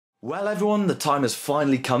Well everyone, the time has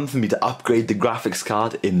finally come for me to upgrade the graphics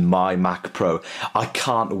card in my Mac Pro. I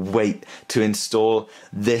can't wait to install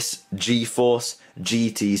this GeForce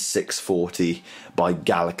GT640 by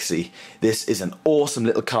Galaxy. This is an awesome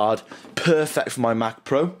little card, perfect for my Mac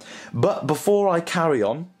Pro. But before I carry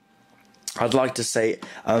on, I'd like to say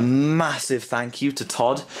a massive thank you to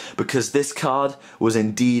Todd, because this card was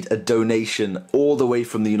indeed a donation all the way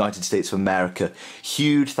from the United States of America.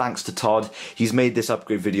 Huge thanks to Todd. He's made this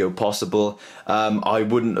upgrade video possible. I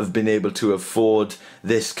wouldn't have been able to afford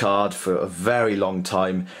this card for a very long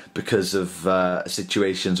time because of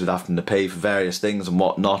situations with having to pay for various things and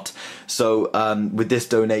whatnot. So with this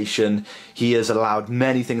donation, he has allowed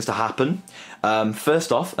many things to happen.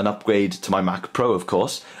 First off, an upgrade to my Mac Pro, of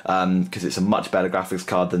course, because it's a much better graphics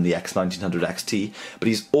card than the X1900 XT, but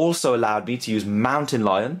he's also allowed me to use Mountain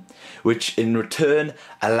Lion, which in return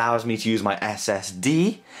allows me to use my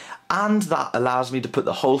SSD, and that allows me to put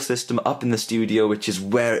the whole system up in the studio, which is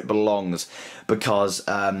where it belongs, because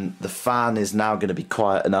the fan is now going to be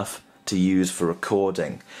quiet enough to use for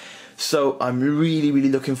recording. So I'm really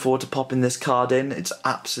looking forward to popping this card in. It's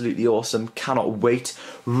absolutely awesome. Cannot wait.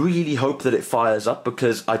 Really hope that it fires up,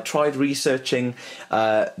 because I tried researching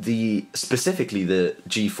specifically the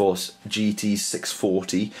GeForce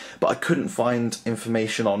GT640, but I couldn't find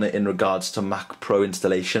information on it in regards to Mac Pro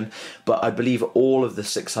installation. But I believe all of the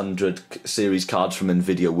 600 series cards from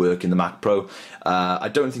Nvidia work in the Mac Pro. I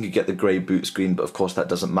don't think you get the grey boot screen, but of course that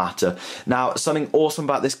doesn't matter. Now, something awesome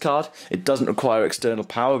about this card, it doesn't require external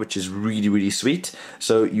power, which is really sweet.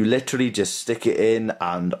 So you literally just stick it in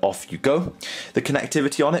and off you go. The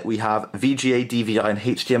connectivity on it, we have VGA, DVI and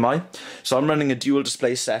HDMI. So I'm running a dual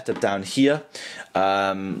display setup down here.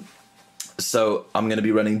 So I'm going to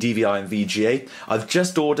be running DVI and VGA. I've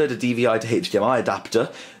just ordered a DVI to HDMI adapter,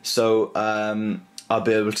 so I'll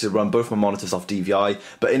be able to run both my monitors off DVI,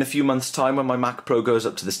 but in a few months' time when my Mac Pro goes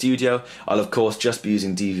up to the studio, I'll of course just be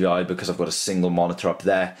using DVI because I've got a single monitor up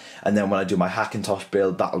there, and then when I do my Hackintosh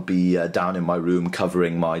build, that'll be down in my room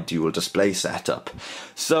covering my dual display setup.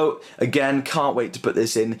 So again, can't wait to put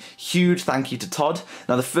this in. Huge thank you to Todd.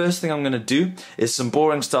 Now the first thing I'm going to do is some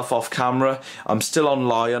boring stuff off camera. I'm still on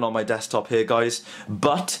Lion on my desktop here, guys,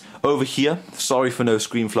 but over here, sorry for no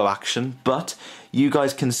ScreenFlow action, but you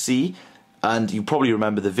guys can see, and you probably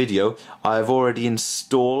remember the video, I've already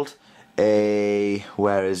installed a,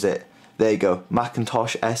 where is it? There you go,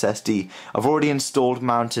 Macintosh SSD. I've already installed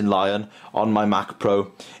Mountain Lion on my Mac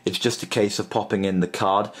Pro. It's just a case of popping in the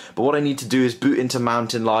card. But what I need to do is boot into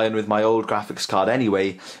Mountain Lion with my old graphics card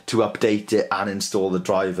anyway to update it and install the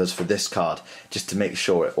drivers for this card, just to make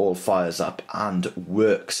sure it all fires up and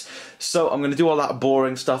works. So I'm going to do all that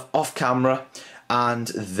boring stuff off camera, and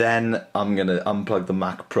then I'm going to unplug the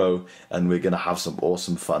Mac Pro and we're going to have some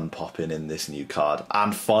awesome fun popping in this new card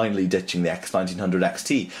and finally ditching the X1900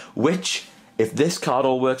 XT, which, if this card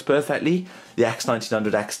all works perfectly, the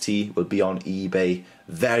X1900 XT will be on eBay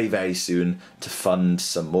very soon to fund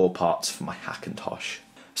some more parts for my Hackintosh.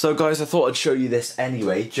 So guys, I thought I'd show you this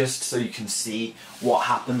anyway, just so you can see what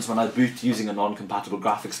happens when I boot using a non-compatible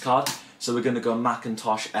graphics card. So we're going to go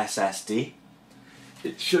Macintosh SSD.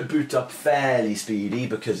 It should boot up fairly speedy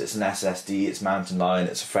because it's an SSD, it's Mountain Lion,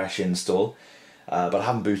 it's a fresh install. But I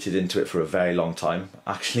haven't booted into it for a very long time.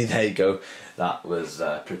 Actually, there you go. That was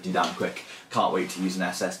pretty damn quick. Can't wait to use an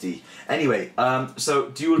SSD. Anyway, so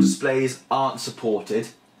dual displays aren't supported.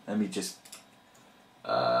 Let me just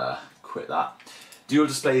quit that. Dual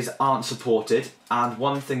displays aren't supported, and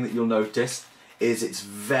one thing that you'll notice is it's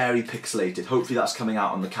very pixelated. Hopefully that's coming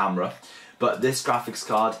out on the camera. But this graphics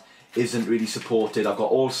card isn't really supported. I've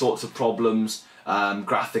got all sorts of problems,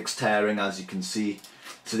 graphics tearing, as you can see.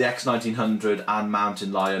 So the X1900 and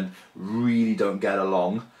Mountain Lion really don't get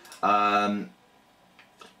along.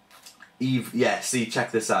 Yeah, see,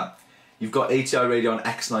 check this out. You've got ATI Radeon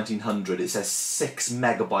X1900, it says 6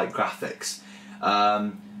 megabyte graphics.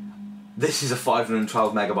 This is a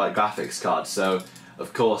 512 megabyte graphics card, so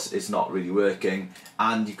of course it's not really working,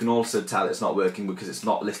 and you can also tell it's not working because it's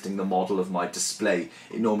not listing the model of my display.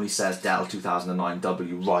 It normally says Dell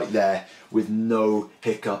 2009W right there with no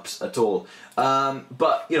hiccups at all.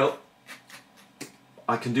 But you know,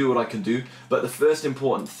 I can do what I can do. But the first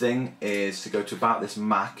important thing is to go to About This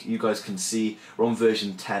Mac. You guys can see we're on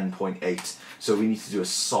version 10.8, so we need to do a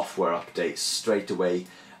software update straight away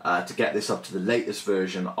to get this up to the latest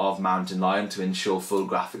version of Mountain Lion to ensure full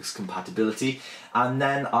graphics compatibility. And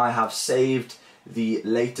then I have saved the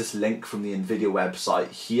latest link from the Nvidia website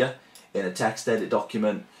here in a text edit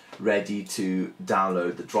document, ready to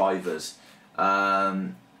download the drivers.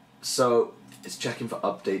 So it's checking for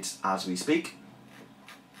updates as we speak.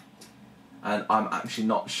 and I'm actually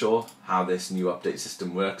not sure how this new update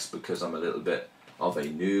system works because I'm a little bit of a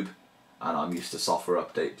noob and I'm used to software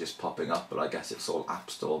update just popping up, but I guess it's all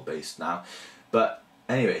App Store based now. But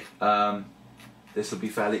anyway, this will be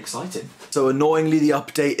fairly exciting. So annoyingly, the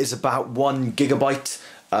update is about 1 gigabyte,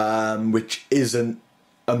 which isn't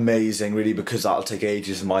amazing really because that'll take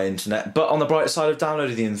ages of my internet. But on the bright side, I've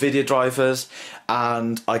downloaded the Nvidia drivers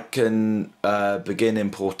and I can begin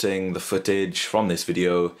importing the footage from this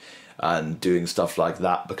video and doing stuff like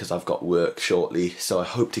that because I've got work shortly. So I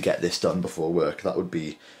hope to get this done before work. That would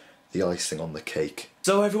be the icing on the cake.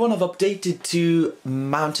 So everyone, I've updated to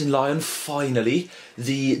Mountain Lion finally.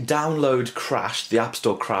 The download crashed, the App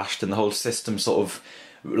Store crashed, and the whole system sort of,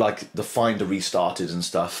 like, the Finder restarted and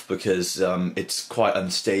stuff because it's quite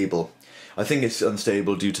unstable. I think it's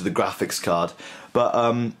unstable due to the graphics card.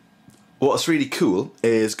 But what's really cool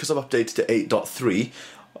is, because I've updated to 8.3,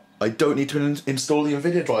 I don't need to install the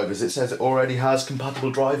Nvidia drivers. It says it already has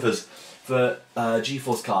compatible drivers for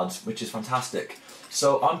GeForce cards, which is fantastic.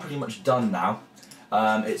 So I'm pretty much done now.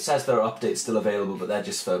 It says there are updates still available, but they're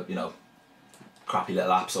just for, you know, crappy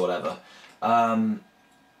little apps or whatever.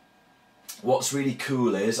 What's really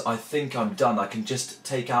cool is I think I'm done. I can just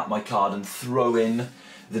take out my card and throw in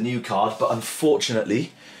the new card, but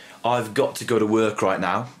unfortunately I've got to go to work right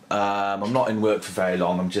now. I'm not in work for very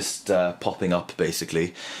long. I'm just popping up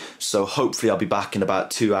basically. So hopefully I'll be back in about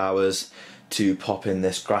 2 hours to pop in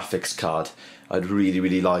this graphics card. I'd really,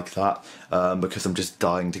 really like that because I'm just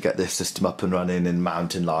dying to get this system up and running in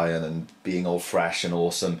Mountain Lion and being all fresh and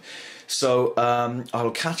awesome. So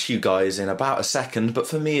I'll catch you guys in about a second, but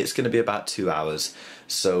for me it's going to be about 2 hours.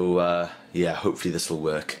 So yeah, hopefully this will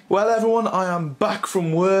work. Well everyone, I am back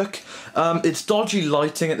from work. It's dodgy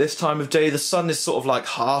lighting at this time of day. The sun is sort of like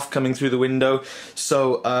half coming through the window,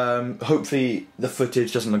 so hopefully the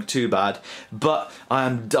footage doesn't look too bad. But I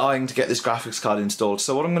am dying to get this graphics card installed.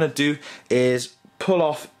 So what I'm going to do is pull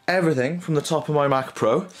off everything from the top of my Mac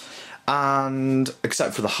Pro, and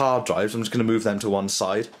except for the hard drives, I'm just going to move them to one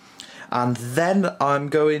side. And then I'm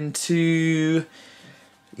going to,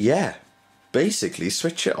 yeah, basically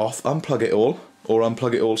switch it off, unplug it all, or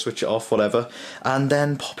unplug it all, switch it off, whatever, and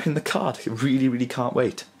then pop in the card. I really, really can't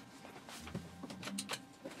wait.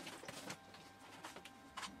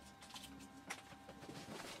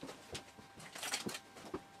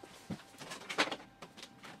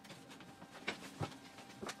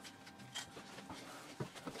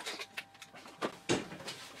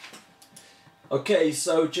 Okay,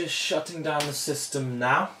 so just shutting down the system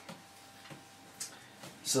now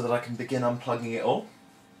so that I can begin unplugging it all.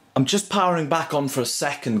 I'm just powering back on for a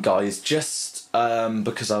second, guys, just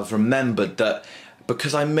because I've remembered that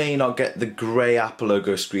because I may not get the grey Apple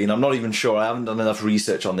logo screen, I'm not even sure, I haven't done enough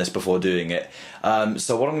research on this before doing it.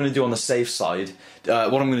 So what I'm going to do on the safe side,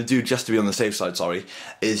 what I'm going to do just to be on the safe side, sorry,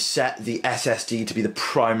 is set the SSD to be the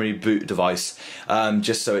primary boot device,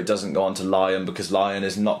 just so it doesn't go onto Lion, because Lion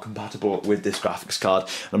is not compatible with this graphics card.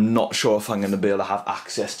 I'm not sure if I'm going to be able to have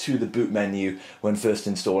access to the boot menu when first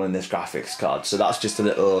installing this graphics card. So that's just a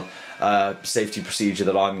little safety procedure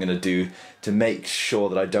that I'm going to do to make sure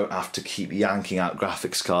that I don't have to keep yanking out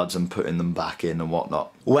graphics cards and putting them back in and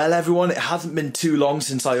whatnot. Well everyone, it hasn't been too long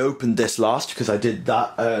since I opened this last, because I did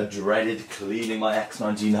that dreaded cleaning my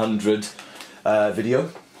X1900 video.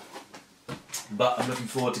 But I'm looking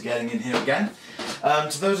forward to getting in here again.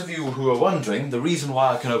 To those of you who are wondering, the reason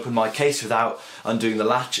why I can open my case without undoing the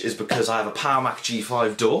latch is because I have a Power Mac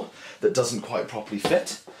G5 door that doesn't quite properly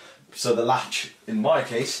fit. So the latch in my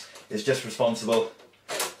case is just responsible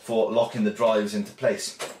for locking the drives into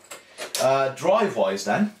place. Drive-wise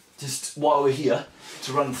then, just while we're here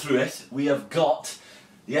to run through it, we have got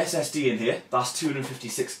the SSD in here. That's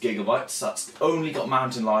 256 gigabytes. That's only got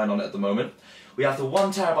Mountain Lion on it at the moment. We have the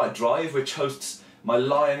 1TB drive, which hosts my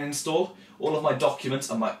Lion install, all of my documents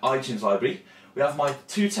and my iTunes library. We have my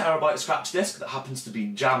 2TB scratch disk that happens to be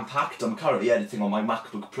jam-packed. I'm currently editing on my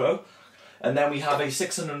MacBook Pro. And then we have a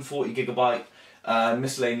 640 gigabyte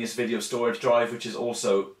miscellaneous video storage drive, which is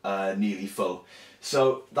also nearly full.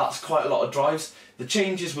 So that's quite a lot of drives. The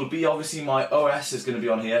changes will be, obviously my OS is going to be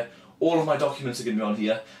on here, all of my documents are going to be on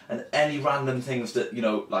here, and any random things that, you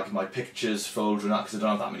know, like my pictures folder and that, because I don't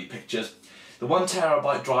have that many pictures. The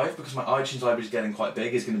 1TB drive, because my iTunes library is getting quite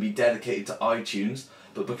big, is going to be dedicated to iTunes,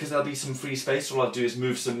 but because there'll be some free space, all I'll do is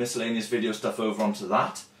move some miscellaneous video stuff over onto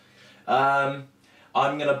that. I'm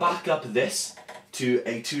going to back up this to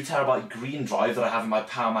a 2TB green drive that I have in my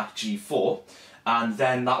Power Mac G4, and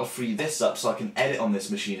then that'll free this up so I can edit on this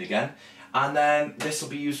machine again, and then this will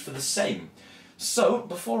be used for the same. So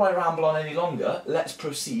before I ramble on any longer, let's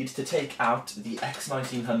proceed to take out the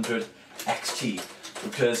X1900 XT.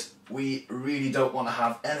 because we really don't want to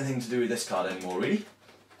have anything to do with this card anymore, really.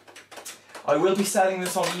 I will be selling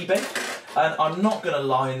this on eBay, and I'm not going to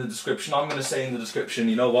lie in the description. I'm going to say in the description,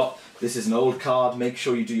 you know what, this is an old card, make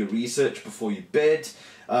sure you do your research before you bid.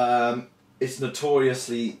 It's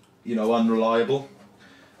notoriously, you know, unreliable,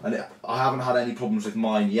 and I haven't had any problems with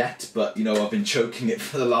mine yet, but, you know, I've been choking it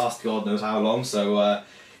for the last God knows how long, so,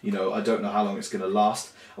 you know, I don't know how long it's going to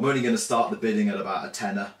last. I'm only going to start the bidding at about a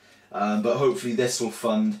tenner, but hopefully this will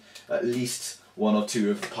fund at least one or two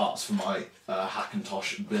of the parts for my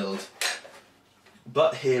Hackintosh build.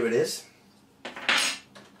 But here it is.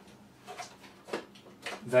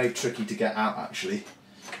 Very tricky to get out, actually.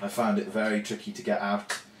 I found it very tricky to get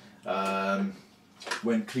out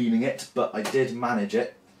when cleaning it, but I did manage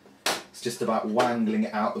it. It's just about wangling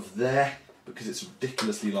it out of there because it's a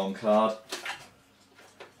ridiculously long card.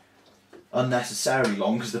 Unnecessarily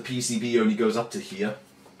long because the PCB only goes up to here.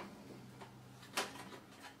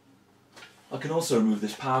 I can also remove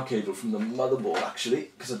this power cable from the motherboard, actually,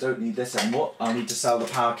 because I don't need this anymore. I'll need to sell the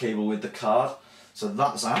power cable with the card, so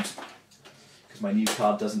that's out, because my new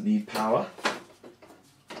card doesn't need power.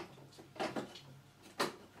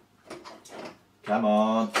 Come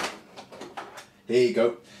on. Here you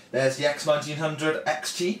go. There's the X1900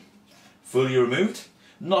 XT, fully removed.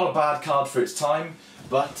 Not a bad card for its time,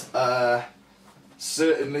 but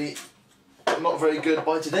certainly not very good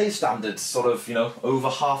by today's standards, sort of, you know, over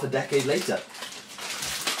half a decade later.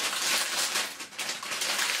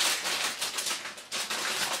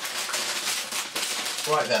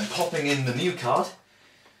 Right then, popping in the new card.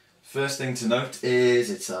 First thing to note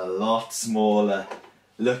is it's a lot smaller.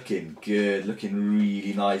 Looking good, looking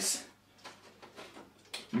really nice.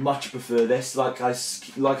 Much prefer this. Like I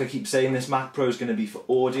keep saying, this Mac Pro is going to be for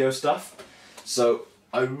audio stuff. So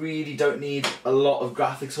I really don't need a lot of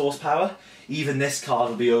graphics horsepower. Even this card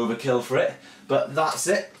will be overkill for it. But that's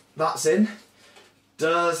it. That's in.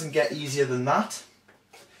 Doesn't get easier than that.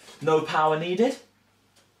 No power needed.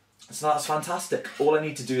 So that's fantastic. All I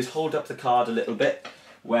need to do is hold up the card a little bit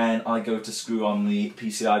when I go to screw on the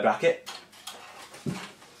PCI bracket.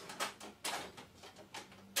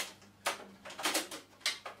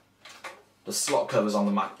 The slot covers on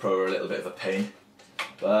the Mac Pro are a little bit of a pain,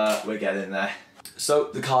 but we're getting there. So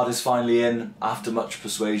the card is finally in after much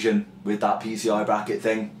persuasion with that PCI bracket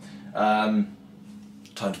thing. Time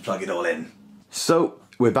to plug it all in. So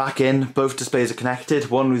we're back in, both displays are connected,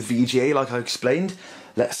 one with VGA like I explained.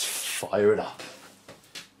 Let's fire it up.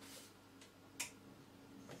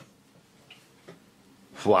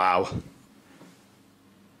 Wow.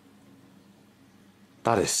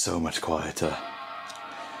 That is so much quieter.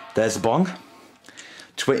 There's the bong.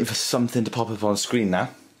 Just waiting for something to pop up on screen now.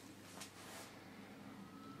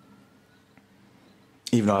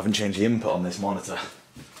 Even though I haven't changed the input on this monitor.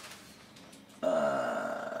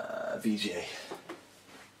 VGA.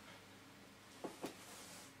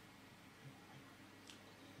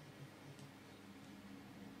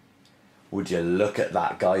 Would you look at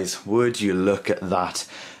that, guys? Would you look at that?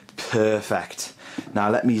 Perfect. Now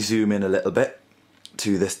let me zoom in a little bit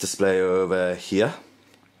to this display over here,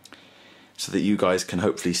 so that you guys can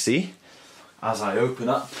hopefully see as I open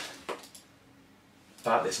up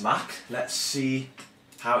about this Mac. Let's see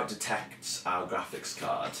how it detects our graphics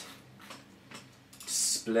card.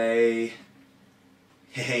 Display.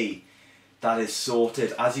 Hey, that is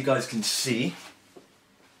sorted. As you guys can see,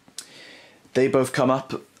 they both come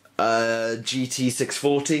up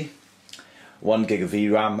GT640, 1 gig of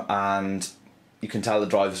VRAM, and you can tell the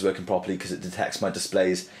driver's working properly because it detects my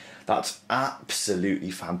displays. That's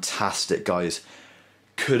absolutely fantastic, guys.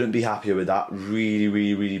 Couldn't be happier with that. Really,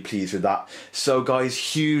 really, really pleased with that. So guys,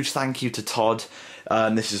 huge thank you to Todd.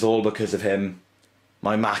 This is all because of him.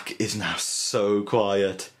 My Mac is now so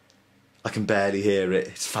quiet. I can barely hear it.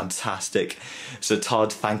 It's fantastic. So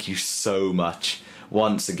Todd, thank you so much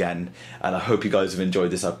once again, and I hope you guys have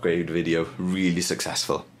enjoyed this upgrade video. Really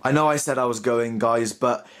successful. I know I said I was going, guys,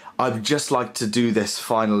 but I'd just like to do this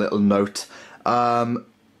final little note.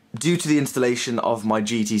 Due to the installation of my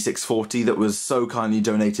GT640 that was so kindly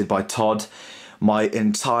donated by Todd, my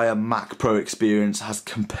entire Mac Pro experience has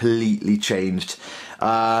completely changed.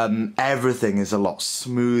 Everything is a lot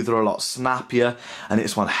smoother, a lot snappier, and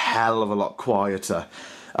it's one hell of a lot quieter.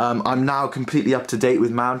 I'm now completely up to date with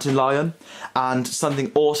Mountain Lion, and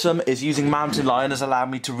something awesome is using Mountain Lion has allowed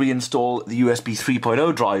me to reinstall the USB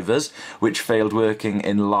 3.0 drivers, which failed working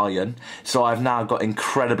in Lion. So I've now got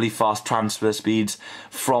incredibly fast transfer speeds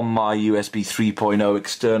from my USB 3.0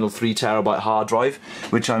 external 3TB hard drive,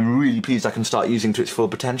 which I'm really pleased I can start using to its full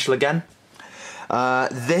potential again.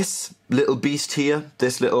 This little beast here,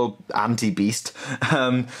 this little anti-beast,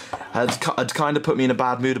 had kind of put me in a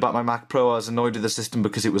bad mood about my Mac Pro. I was annoyed with the system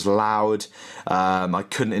because it was loud. I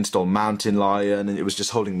couldn't install Mountain Lion, and it was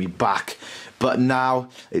just holding me back. But now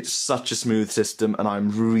it's such a smooth system, and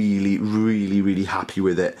I'm really happy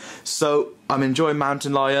with it. So I'm enjoying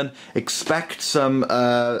Mountain Lion. Expect some,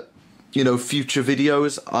 you know, future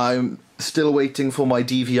videos. I'm still waiting for my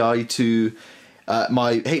DVI to.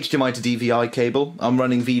 My HDMI to DVI cable. I'm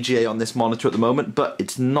running VGA on this monitor at the moment, but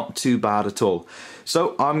it's not too bad at all.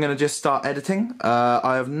 So I'm going to just start editing.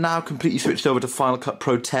 I have now completely switched over to Final Cut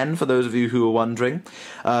Pro 10, for those of you who are wondering.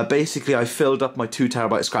 Basically, I filled up my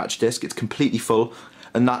 2TB scratch disk. It's completely full,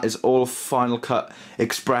 and that is all Final Cut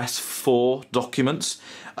Express 4 documents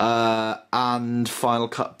and Final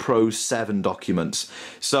Cut Pro 7 documents.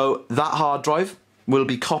 So that hard drive will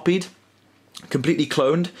be copied, completely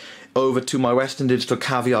cloned, over to my Western Digital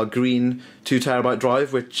Caviar Green 2TB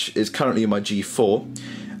drive, which is currently in my G4,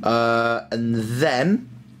 and then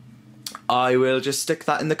I will just stick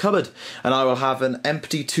that in the cupboard, and I will have an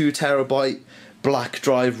empty 2TB black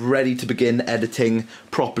drive ready to begin editing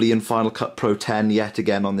properly in Final Cut Pro 10 yet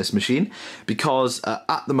again on this machine, because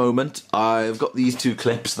at the moment I've got these two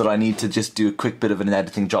clips that I need to just do a quick bit of an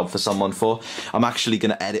editing job for someone for. I'm actually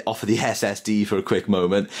going to edit off of the SSD for a quick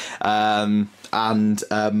moment,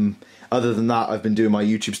 other than that, I've been doing my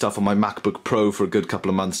YouTube stuff on my MacBook Pro for a good couple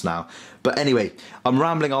of months now. But anyway, I'm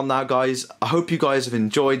rambling on now, guys. I hope you guys have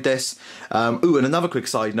enjoyed this. Ooh, and another quick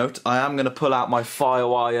side note, I am going to pull out my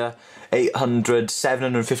FireWire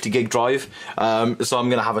 750 gig drive. So I'm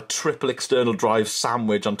going to have a triple external drive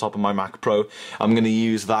sandwich on top of my Mac Pro. I'm going to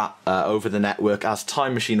use that over the network as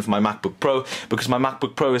time machine for my MacBook Pro, because my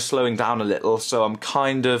MacBook Pro is slowing down a little, so I'm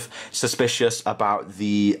kind of suspicious about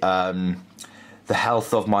the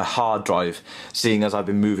health of my hard drive, seeing as I've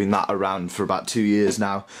been moving that around for about 2 years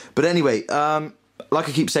now. But anyway, like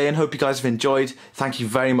I keep saying, hope you guys have enjoyed. Thank you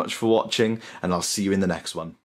very much for watching, and I'll see you in the next one.